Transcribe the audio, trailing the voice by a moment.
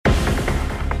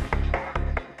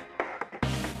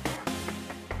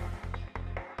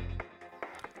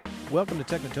Welcome to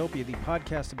Technotopia, the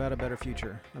podcast about a better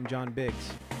future. I'm John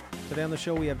Biggs. Today on the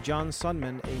show we have John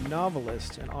Sundman, a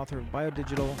novelist and author of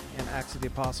Biodigital and Acts of the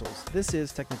Apostles. This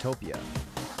is Technotopia.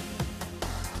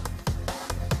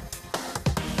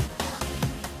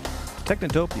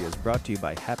 Technotopia is brought to you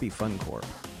by Happy Fun Corp.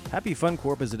 Happy Fun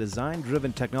Corp is a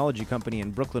design-driven technology company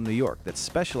in Brooklyn, New York that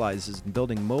specializes in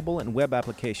building mobile and web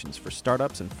applications for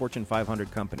startups and Fortune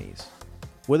 500 companies.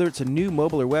 Whether it's a new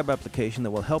mobile or web application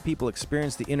that will help people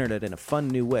experience the internet in a fun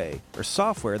new way, or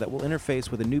software that will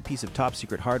interface with a new piece of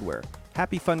top-secret hardware,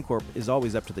 Happy Fun Corp is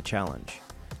always up to the challenge.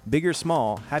 Big or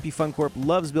small, Happy Fun Corp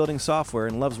loves building software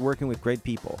and loves working with great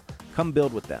people. Come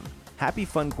build with them.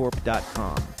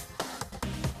 HappyFunCorp.com.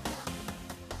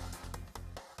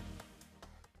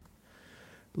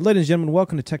 Ladies and gentlemen,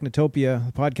 welcome to Technotopia,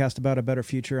 the podcast about a better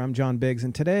future. I'm John Biggs,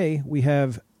 and today we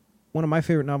have one of my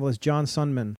favorite novelists, John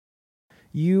Sundman.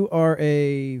 You are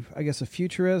a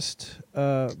futurist,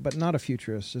 but not a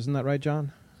futurist. Isn't that right,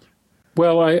 John?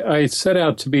 Well, I set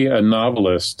out to be a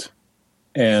novelist,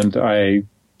 and I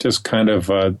just kind of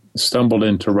stumbled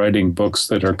into writing books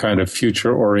that are kind of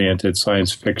future-oriented,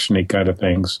 science fiction-y kind of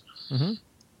things. Mm-hmm.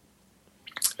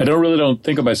 I don't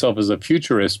think of myself as a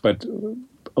futurist, but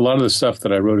a lot of the stuff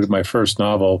that I wrote in my first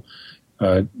novel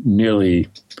nearly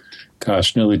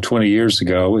 20 years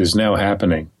ago is now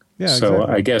happening. Yeah,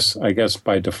 so exactly. I guess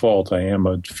by default I am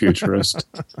a futurist.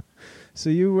 So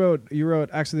you wrote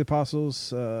Acts of the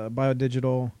Apostles,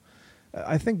 Biodigital.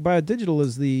 I think Biodigital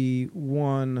is the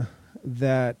one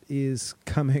that is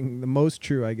coming the most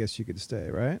true, I guess you could say,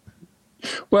 right?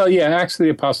 Well, yeah, Acts of the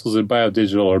Apostles and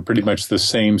Biodigital are pretty much the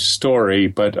same story,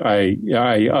 but I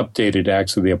updated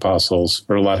Acts of the Apostles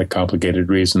for a lot of complicated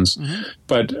reasons.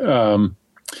 Mm-hmm.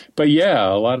 But yeah,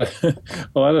 a lot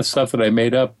of stuff that I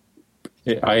made up,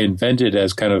 I invented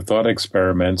as kind of thought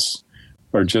experiments,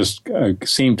 or just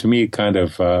seemed to me kind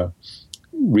of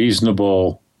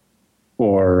reasonable,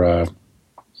 or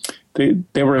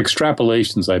they were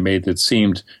extrapolations I made that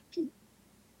seemed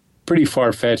pretty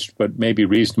far-fetched, but maybe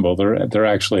reasonable. They're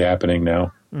actually happening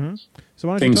now. Mm-hmm. So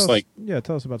why don't you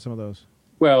tell us about some of those?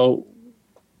 Well,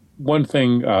 one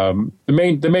thing, the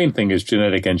main thing is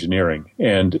genetic engineering,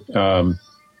 and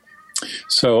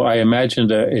so I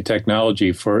imagined a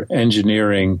technology for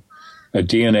engineering a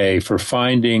DNA, for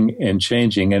finding and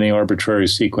changing any arbitrary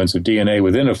sequence of DNA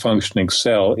within a functioning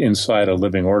cell inside a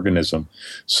living organism.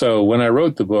 So when I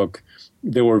wrote the book,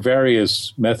 there were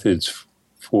various methods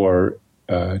for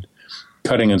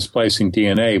cutting and splicing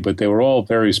DNA, but they were all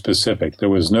very specific. There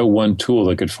was no one tool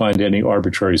that could find any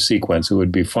arbitrary sequence. It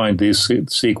would be find this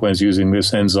sequence using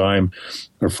this enzyme,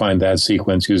 or find that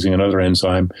sequence using another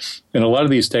enzyme. And a lot of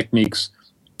these techniques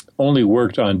only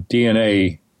worked on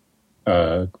DNA,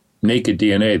 naked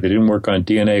DNA. They didn't work on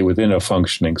DNA within a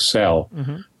functioning cell.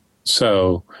 Mm-hmm.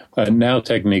 So now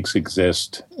techniques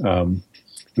exist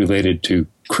related to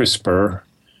CRISPR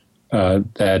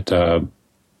that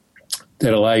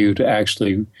allow you to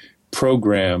actually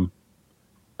program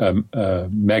a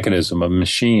mechanism, a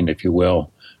machine, if you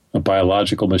will, a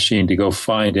biological machine, to go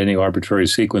find any arbitrary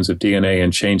sequence of DNA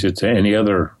and change it to any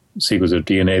other sequence of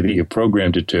DNA that you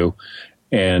programmed it to,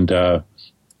 and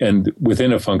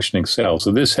within a functioning cell.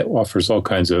 So this offers all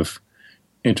kinds of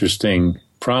interesting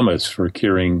promise for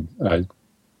curing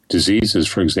diseases,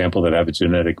 for example, that have a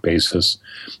genetic basis.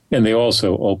 And they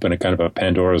also open a kind of a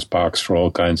Pandora's box for all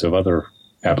kinds of other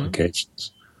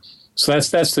applications. So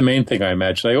that's the main thing I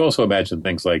imagine. I also imagine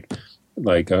things like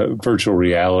virtual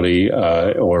reality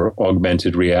or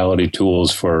augmented reality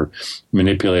tools for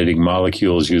manipulating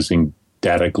molecules using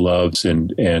data gloves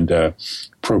and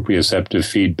proprioceptive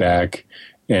feedback.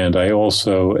 And I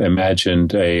also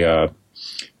imagined a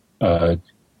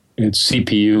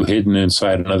CPU hidden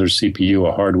inside another CPU,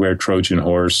 a hardware Trojan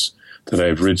horse that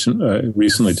I've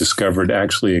recently discovered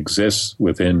actually exists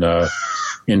within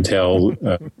Intel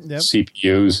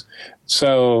CPUs.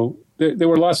 So there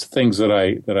were lots of things that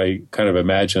I kind of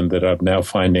imagined that I'm now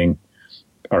finding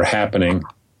are happening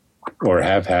or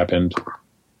have happened,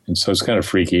 and so it's kind of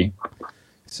freaky.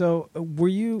 So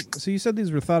you said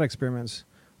these were thought experiments.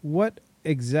 What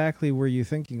exactly were you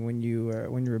thinking when you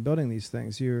were building these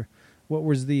things? What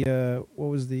was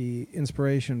the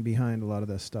inspiration behind a lot of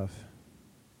this stuff?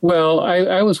 Well,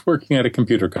 I was working at a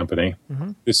computer company.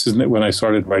 Mm-hmm. This is when I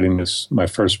started writing my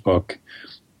first book,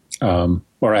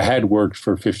 or I had worked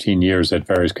for 15 years at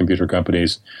various computer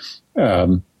companies.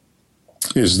 It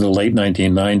was the late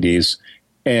 1990s,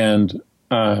 and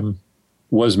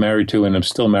was married to, and I'm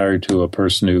still married to, a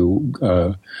person who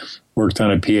worked on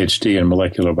a PhD in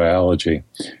molecular biology.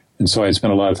 And so I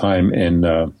spent a lot of time in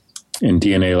in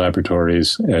DNA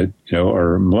laboratories,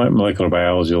 or molecular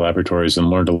biology laboratories, and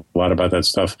learned a lot about that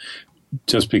stuff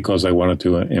just because I wanted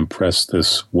to impress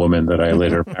this woman that I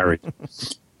later married.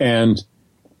 And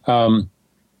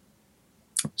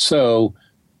so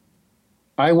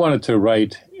I wanted to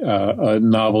write a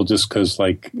novel just because,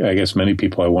 like, I guess many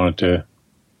people, I wanted to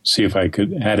see if I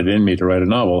had it in me to write a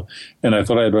novel. And I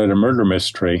thought I'd write a murder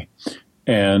mystery.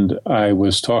 And I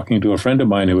was talking to a friend of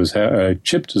mine who was a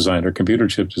chip designer, computer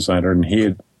chip designer, and he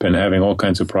had been having all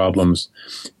kinds of problems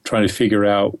trying to figure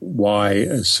out why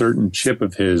a certain chip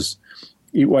of his,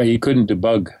 why he couldn't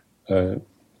debug a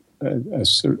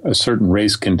certain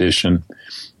race condition.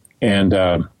 And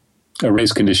a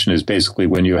race condition is basically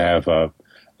when you have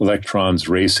electrons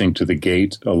racing to the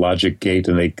gate, a logic gate,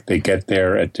 and they get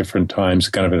there at different times,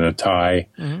 kind of in a tie.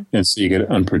 Mm-hmm. And so you get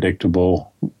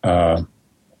unpredictable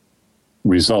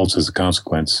results as a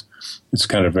consequence. It's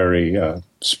kind of very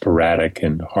sporadic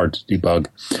and hard to debug.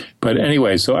 But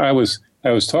anyway, so I was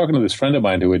talking to this friend of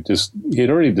mine who he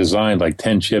had already designed like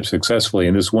 10 chips successfully,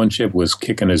 and this one chip was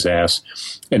kicking his ass.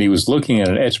 And he was looking at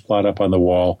an etch plot up on the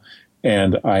wall,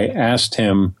 and I asked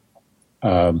him,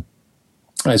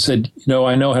 I said,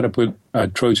 I know how to put a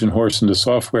Trojan horse into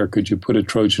software. Could you put a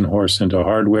Trojan horse into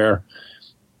hardware?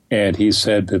 And he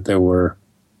said that there were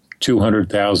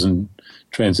 200,000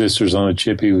 transistors on the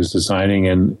chip he was designing,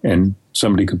 and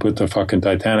somebody could put the fucking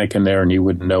Titanic in there and you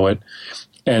wouldn't know it.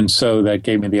 And so that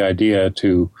gave me the idea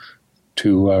to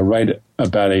write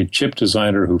about a chip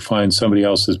designer who finds somebody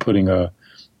else is putting a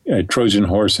Trojan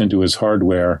horse into his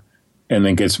hardware and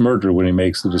then gets murdered when he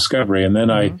makes the discovery. And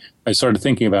then I started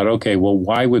thinking about, okay, well,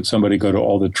 why would somebody go to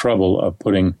all the trouble of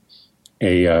putting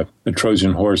a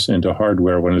Trojan horse into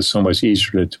hardware when it's so much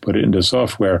easier to put it into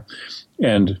software?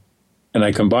 And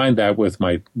I combined that with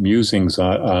my musings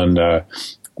on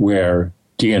where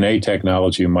DNA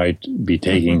technology might be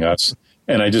taking us.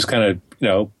 And I just kind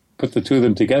of, put the two of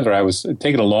them together. I was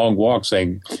taking a long walk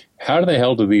saying, how the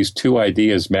hell do these two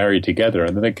ideas marry together?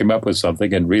 And then I came up with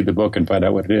something and read the book and find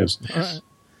out what it is. All right.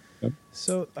 Yep.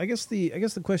 So I guess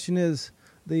the question is,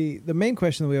 the main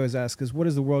question that we always ask is, what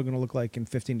is the world going to look like in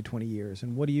 15 to 20 years?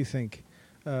 And what do you think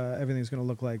everything's going to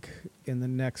look like in the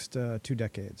next 2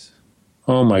 decades?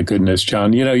 Oh, my goodness,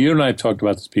 John. You and I have talked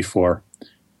about this before.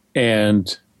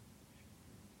 And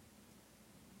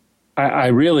I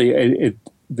really,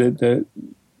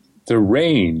 the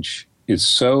range is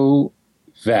so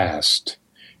vast.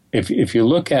 If you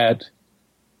look at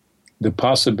the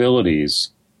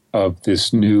possibilities of a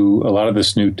lot of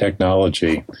this new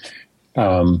technology,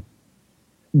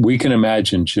 we can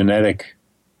imagine genetic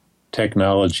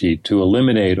technology to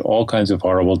eliminate all kinds of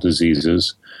horrible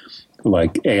diseases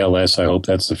like ALS. I hope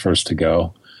that's the first to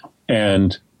go,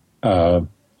 and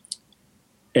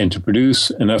to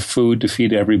produce enough food to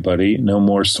feed everybody, no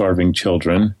more starving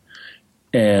children,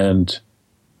 and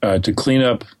to clean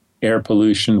up air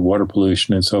pollution, water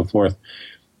pollution, and so forth.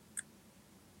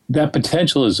 That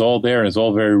potential is all there and it's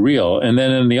all very real. And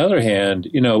then on the other hand,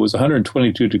 it was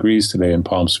 122 degrees today in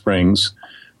Palm Springs.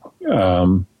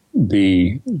 The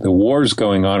wars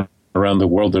going on around the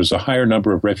world, there's a higher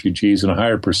number of refugees and a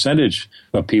higher percentage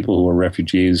of people who are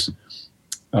refugees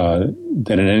than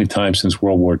at any time since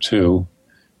World War II.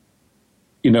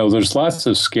 There's lots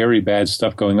of scary, bad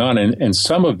stuff going on, and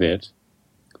some of it,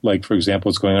 like, for example,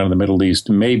 what's going on in the Middle East,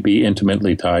 may be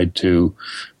intimately tied to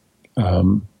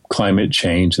climate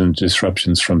change and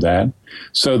disruptions from that.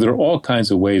 So there are all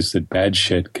kinds of ways that bad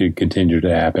shit could continue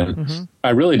to happen. Mm-hmm.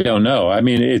 I really don't know. I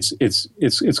mean,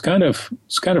 it's kind of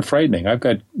frightening. I've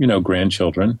got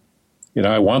grandchildren.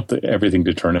 I want everything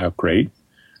to turn out great,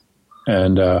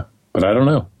 and but I don't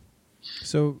know.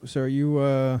 So are you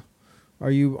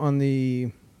on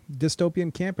the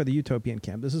dystopian camp or the utopian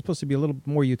camp? This is supposed to be a little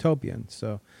more utopian.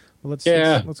 So let's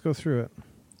go through it.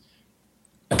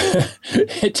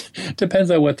 It depends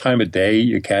on what time of day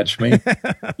you catch me.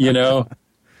 I'm a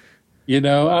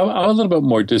little bit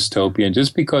more dystopian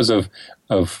just because of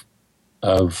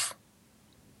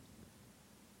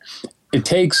it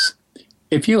takes,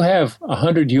 if you have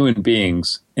 100 human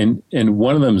beings and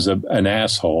one of them's an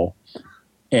asshole,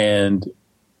 and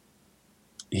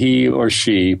he or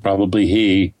she, probably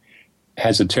he,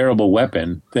 has a terrible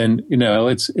weapon, then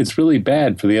it's really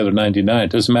bad for the other 99.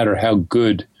 It doesn't matter how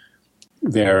good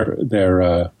their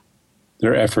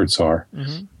efforts are.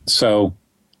 Mm-hmm. So,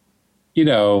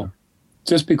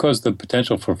 just because the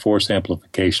potential for force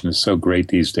amplification is so great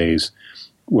these days,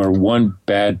 where one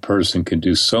bad person can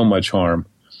do so much harm,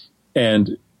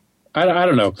 and I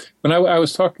don't know. When I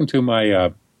was talking to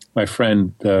my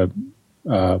friend,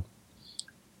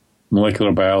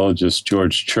 molecular biologist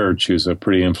George Church, who's a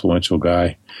pretty influential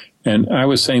guy, And I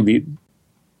was saying the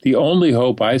only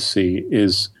hope I see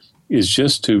is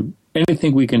just to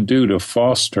anything we can do to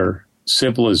foster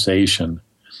civilization,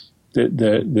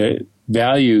 the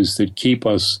values that keep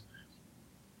us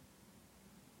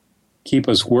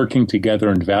working together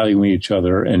and valuing each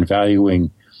other and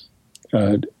valuing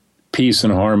peace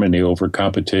and harmony over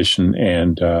competition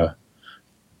and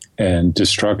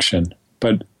destruction.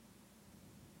 But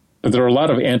there are a lot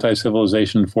of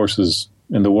anti-civilization forces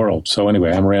in the world. So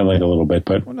anyway, I'm rambling a little bit,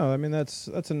 but well, no, I mean that's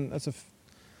a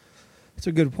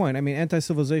good point. I mean,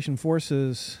 anti-civilization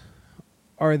forces,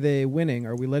 are they winning?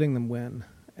 Are we letting them win?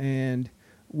 And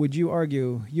would you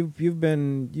argue you've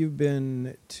been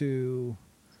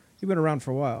around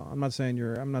for a while? I'm not saying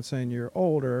you're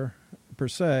older per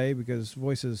se, because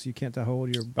voices, you can't tell how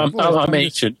old you're. I'm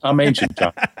ancient. I'm ancient,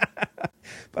 John.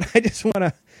 But I just want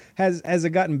to. Has it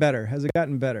gotten better? Has it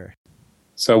gotten better?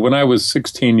 So when I was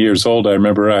 16 years old, I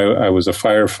remember I was a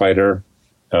firefighter,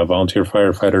 a volunteer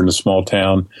firefighter in a small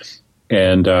town,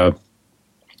 and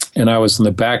I was in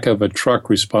the back of a truck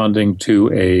responding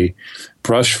to a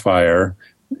brush fire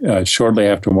shortly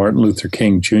after Martin Luther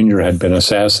King Jr. had been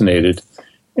assassinated.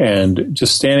 And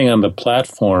just standing on the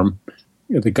platform,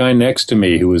 the guy next to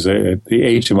me, who was the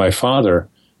age of my father,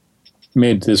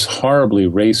 made this horribly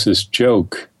racist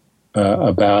joke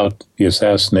about the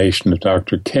assassination of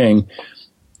Dr. King.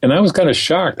 And I was kind of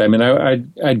shocked. I mean,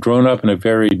 I'd grown up in a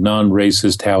very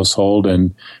non-racist household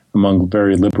and among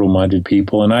very liberal-minded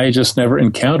people, and I just never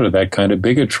encountered that kind of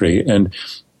bigotry. And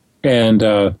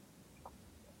I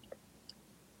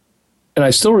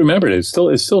still remember it. It's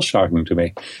still shocking to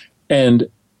me.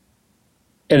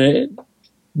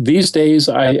 These days,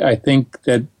 I think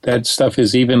that stuff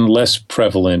is even less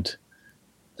prevalent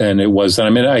than it was.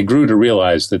 I mean, I grew to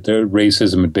realize that the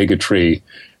racism and bigotry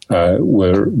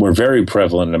were very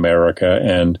prevalent in America,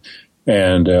 and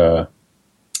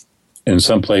in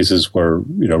some places were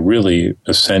really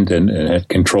ascendant and had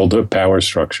controlled the power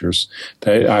structures.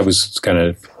 I was kind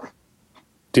of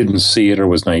didn't see it or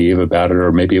was naive about it,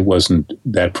 or maybe it wasn't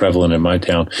that prevalent in my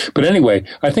town. But anyway,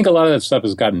 I think a lot of that stuff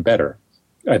has gotten better.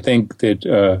 I think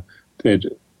that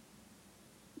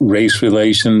race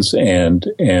relations and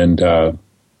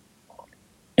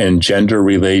gender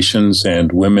relations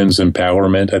and women's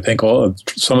empowerment, I think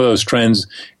some of those trends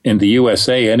in the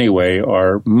USA anyway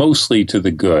are mostly to the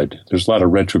good. There's a lot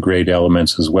of retrograde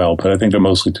elements as well, but I think they're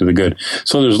mostly to the good.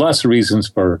 So there's lots of reasons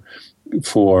for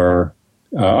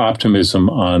optimism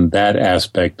on that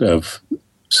aspect of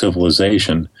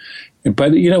civilization.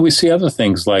 But, we see other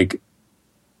things like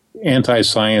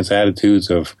anti-science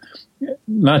attitudes of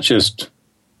not just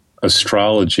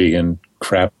astrology and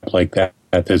crap like that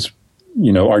that's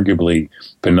arguably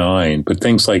benign, but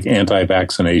things like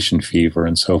anti-vaccination fever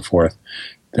and so forth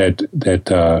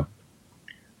that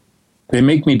they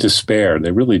make me despair.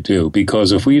 They really do,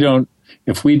 because if we don't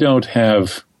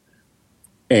have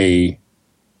a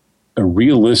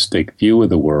realistic view of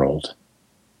the world,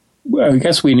 I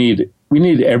guess we need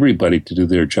everybody to do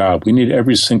their job. We need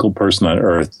every single person on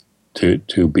earth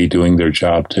to be doing their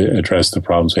job to address the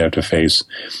problems we have to face.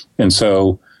 And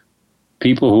so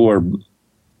people who are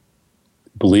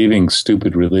believing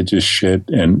stupid religious shit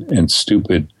and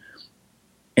stupid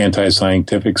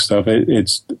anti-scientific stuff,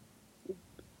 it's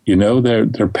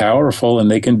they're powerful,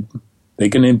 and they can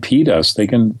impede us. They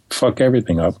can fuck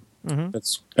everything up. Mm-hmm.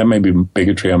 That may be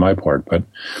bigotry on my part, but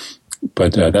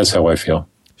that's how I feel.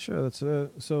 Sure. That's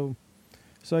so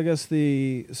I guess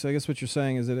what you're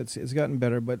saying is that it's gotten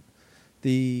better, but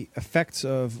the effects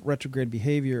of retrograde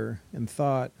behavior and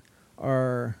thought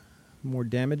are more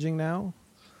damaging now.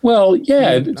 Well,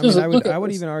 yeah. I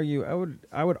would even argue.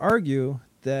 I would argue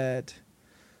that,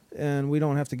 and we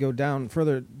don't have to go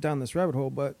further down this rabbit hole,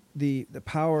 but the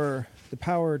power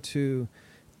to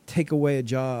take away a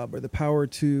job, or the power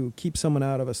to keep someone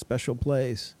out of a special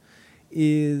place,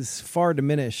 is far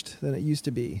diminished than it used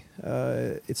to be.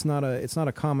 It's not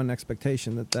a common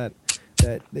expectation that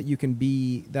you can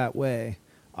be that way.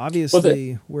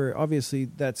 Obviously,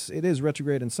 it is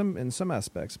retrograde in some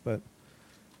aspects, but.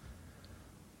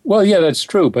 Well, yeah, that's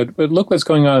true. But look what's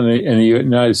going on in the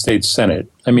United States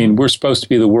Senate. I mean, we're supposed to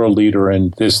be the world leader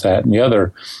in this, that, and the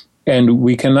other, and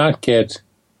we cannot get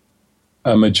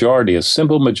a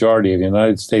simple majority of the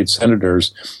United States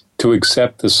senators to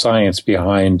accept the science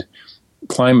behind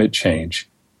climate change,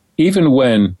 even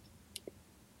when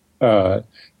the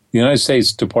United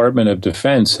States Department of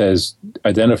Defense has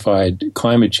identified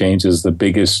climate change as the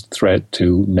biggest threat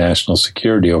to national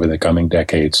security over the coming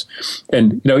decades.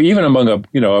 And, even among a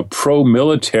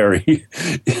pro-military,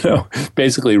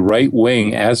 basically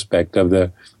right-wing aspect of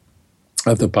the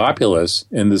populace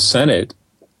in the Senate,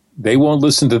 they won't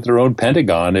listen to their own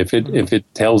Pentagon if it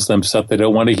tells them stuff they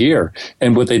don't want to hear.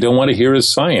 And what they don't want to hear is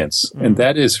science. And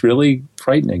that is really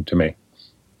frightening to me.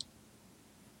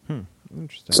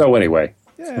 Interesting. So anyway.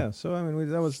 Yeah. So I mean,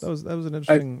 that was an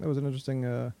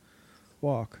interesting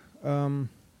walk.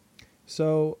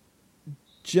 So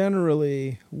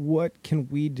generally, what can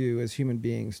we do as human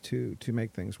beings to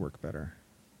make things work better?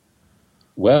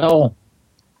 Well,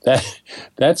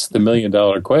 that's the $1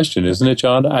 million question, isn't it,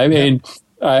 John? I mean,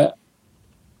 I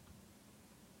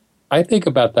think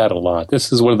about that a lot.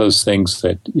 This is one of those things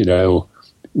that,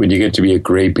 when you get to be a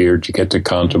graybeard, you get to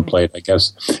contemplate, I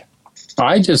guess.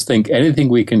 I just think anything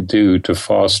we can do to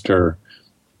foster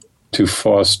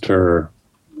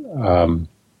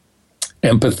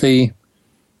empathy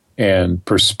and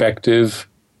perspective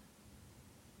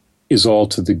is all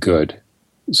to the good.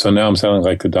 So now I'm sounding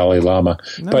like the Dalai Lama,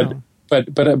 No. but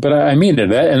I mean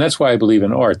it, and that's why I believe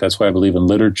in art. That's why I believe in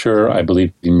literature. I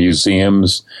believe in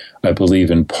museums. I believe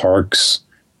in parks.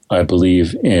 I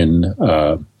believe in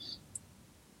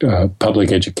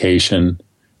public education.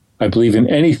 I believe in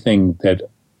anything that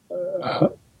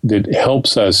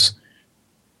helps us.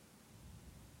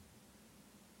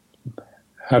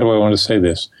 How do I want to say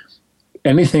this?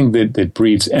 Anything that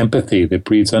breeds empathy, that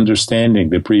breeds understanding,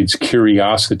 that breeds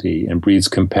curiosity and breeds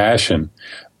compassion,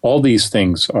 all these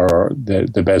things are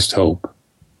the best hope.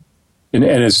 And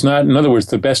it's not, in other words,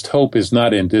 the best hope is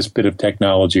not in this bit of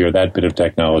technology or that bit of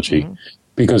technology,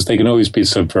 because they can always be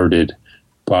subverted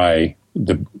by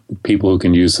the people who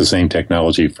can use the same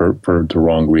technology for the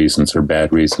wrong reasons or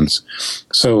bad reasons.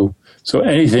 So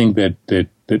anything that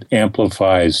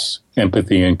amplifies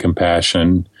empathy and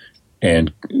compassion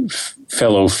and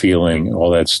fellow feeling,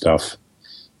 all that stuff.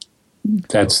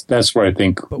 That's where I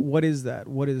think. But what is that?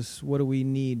 What do we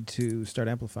need to start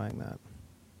amplifying that?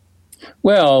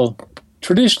 Well,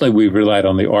 traditionally we've relied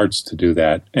on the arts to do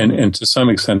that, and to some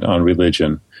extent on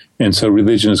religion. And so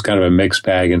religion is kind of a mixed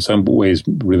bag. In some ways,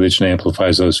 religion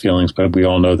amplifies those feelings, but we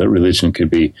all know that religion could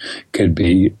be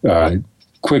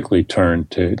quickly turned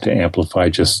to amplify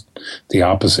just the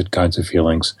opposite kinds of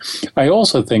feelings. I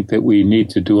also think that we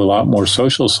need to do a lot more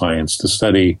social science to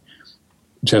study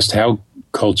just how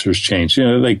cultures change.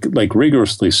 Like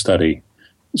rigorously study,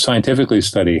 scientifically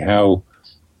study how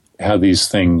these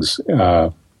things,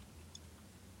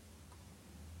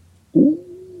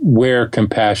 where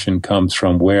compassion comes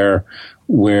from, where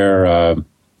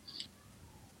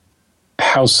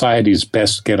how societies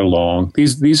best get along.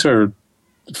 These are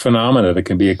phenomena that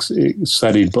can be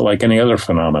studied, but like any other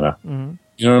phenomena. Mm-hmm.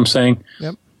 You know what I'm saying?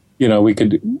 Yep. We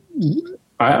could.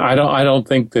 I don't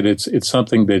think that it's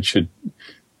something that should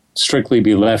strictly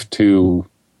be left to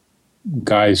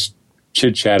guys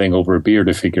chit-chatting over a beer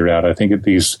to figure out. I think that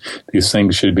these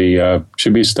things should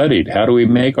be studied. How do we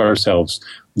make ourselves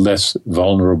less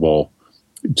vulnerable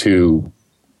to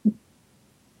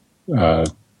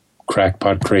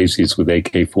crackpot crazies with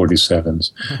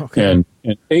AK-47s, okay. and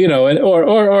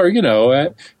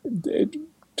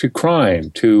to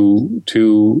crime, to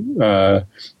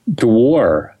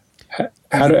war.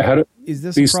 Is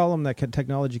this a problem that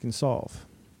technology can solve?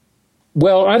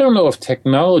 Well, I don't know if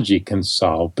technology can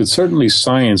solve, but certainly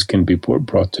science can be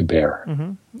brought to bear.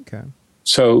 Mm-hmm. Okay.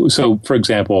 So for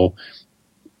example,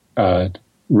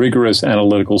 rigorous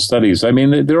analytical studies. I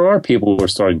mean, there are people who are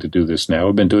starting to do this now.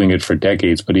 Have been doing it for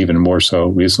decades, but even more so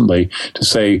recently, to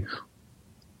say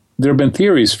there have been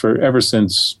theories ever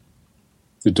since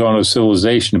the dawn of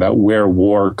civilization about where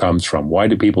war comes from. Why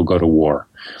do people go to war?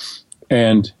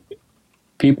 And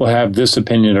people have this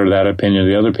opinion or that opinion or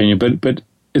the other opinion, but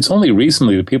it's only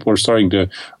recently that people are starting to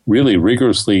really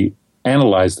rigorously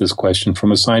analyze this question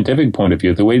from a scientific point of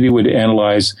view. The way they would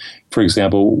analyze, for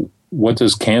example, what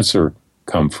does cancer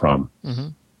come from? Mm-hmm.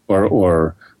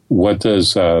 Or what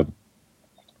does, I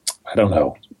don't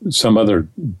know, some other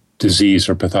disease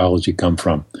or pathology come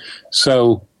from?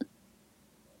 So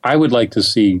I would like to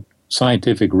see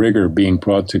scientific rigor being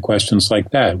brought to questions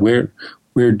like that. Where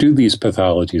do these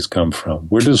pathologies come from?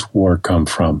 Where does war come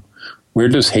from? Where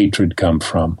does hatred come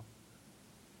from?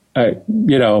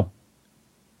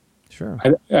 Sure.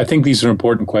 I think these are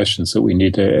important questions that we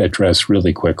need to address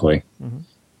really quickly. Mm-hmm.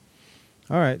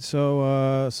 All right. So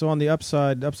on the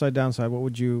upside downside, what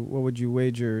would you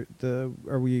wager?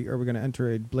 Are we going to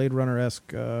enter a Blade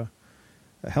Runner-esque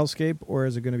hellscape, or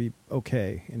is it going to be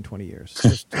okay in 20 years?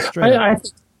 Just straight up.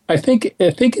 I think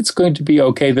it's going to be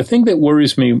okay. The thing that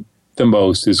worries me the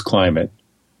most is climate.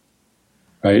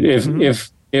 Right?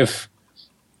 If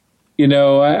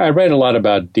I write a lot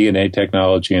about DNA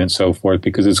technology and so forth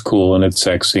because it's cool and it's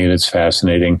sexy and it's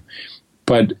fascinating.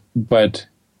 But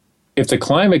if the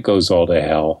climate goes all to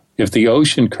hell, if the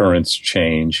ocean currents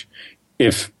change,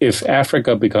 if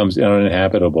Africa becomes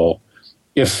uninhabitable,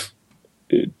 if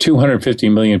 250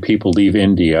 million people leave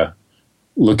India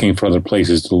looking for other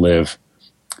places to live,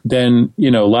 then,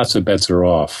 lots of bets are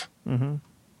off.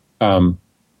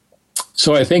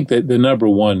 So I think that the number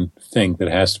one thing that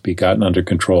has to be gotten under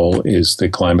control is the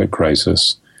climate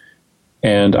crisis.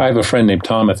 And I have a friend named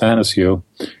Tom Athanasiou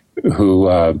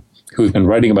who's been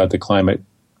writing about the climate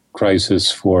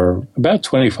crisis for about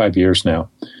 25 years now.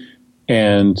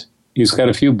 And he's got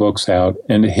a few books out.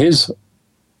 And his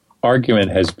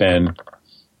argument has been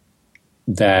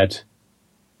that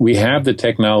we have the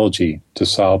technology to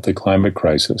solve the climate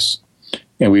crisis.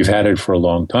 And we've had it for a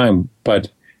long time. But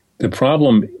the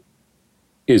problem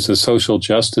is a social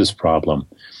justice problem.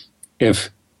 If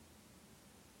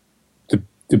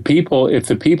the people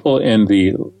in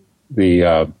the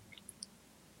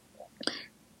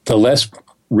less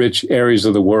rich areas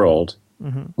of the world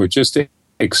were just to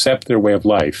accept their way of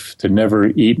life, to never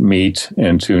eat meat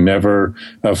and to never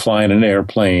fly in an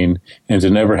airplane and to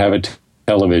never have a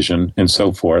television and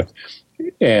so forth,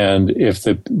 and if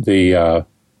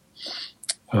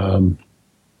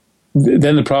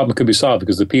then the problem could be solved,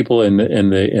 because the people in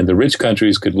the rich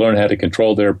countries could learn how to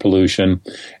control their pollution,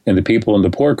 and the people in the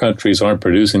poor countries aren't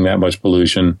producing that much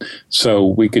pollution, so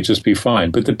we could just be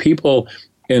fine. But the people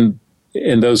in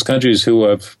those countries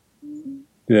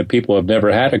people have never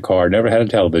had a car, never had a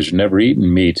television, never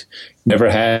eaten meat, never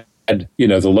had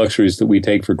the luxuries that we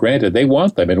take for granted. They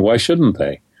want them, and why shouldn't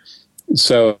they?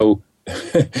 So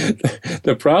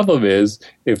the problem is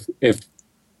if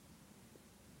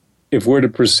we're to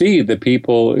proceed, the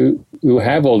people who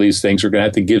have all these things are going to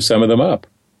have to give some of them up.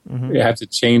 We have to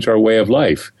change our way of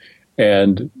life,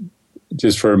 and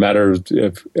just for a matter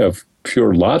of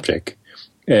pure logic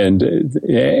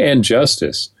and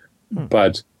justice.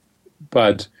 But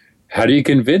how do you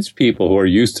convince people who are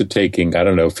used to taking,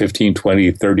 15,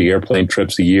 20, 30 airplane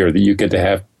trips a year that you get to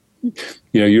have,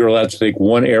 you're allowed to take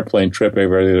one airplane trip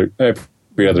every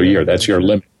other year. That's your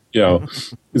limit.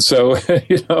 So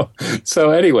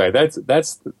so anyway, that's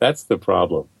the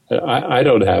problem. I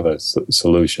don't have a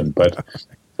solution, but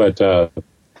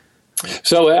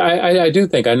so I do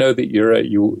think, I know that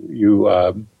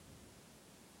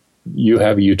you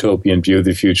have a utopian view of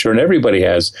the future, and everybody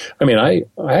has. I mean, I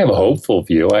have a hopeful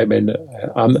view. I mean,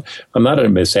 I'm not a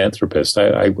misanthropist.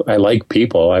 I like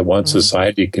people. I want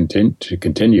society to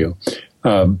continue.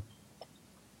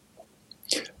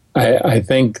 I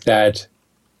think that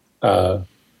the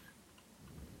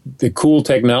cool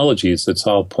technologies that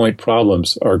solve point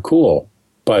problems are cool,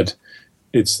 but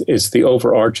it's the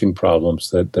overarching problems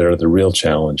that are the real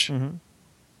challenge.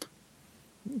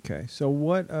 Okay, so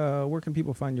where can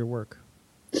people find your work?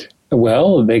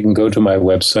 Well, they can go to my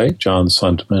website,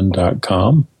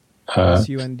 johnsundman.com.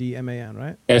 Sundman,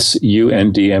 right?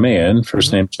 Sundman,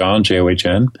 first name John,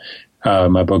 John.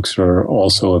 My books are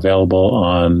also available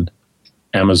on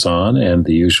Amazon and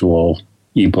the usual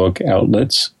ebook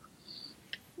outlets.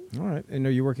 All right. And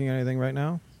are you working on anything right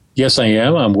now? Yes, I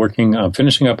am. I'm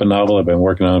finishing up a novel I've been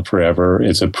working on forever.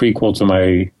 It's a prequel to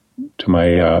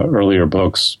my earlier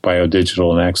books,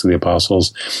 Biodigital and Acts of the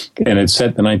Apostles, and it's set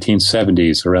in the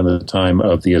 1970s, around the time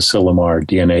of the Asilomar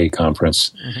DNA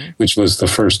conference, which was the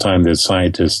first time that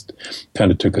scientists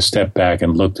kind of took a step back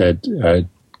and looked at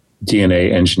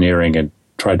DNA engineering and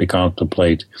tried to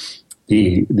contemplate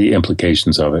the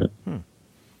implications of it. All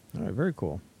right, very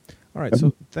cool. All right,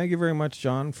 so thank you very much,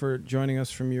 John, for joining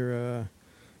us from your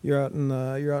you're out in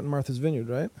Martha's Vineyard,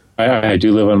 right? I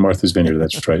do live on Martha's Vineyard.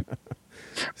 That's right.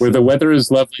 Where the weather is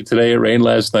lovely today. It rained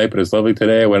last night, but it's lovely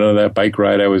today. I went on that bike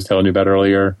ride I was telling you about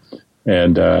earlier,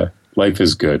 and life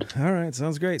is good. All right,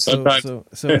 sounds great. So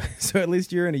at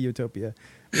least you're in a utopia.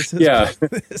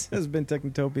 This has been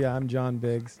Technotopia. I'm John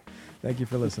Biggs. Thank you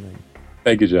for listening.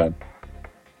 Thank you, John.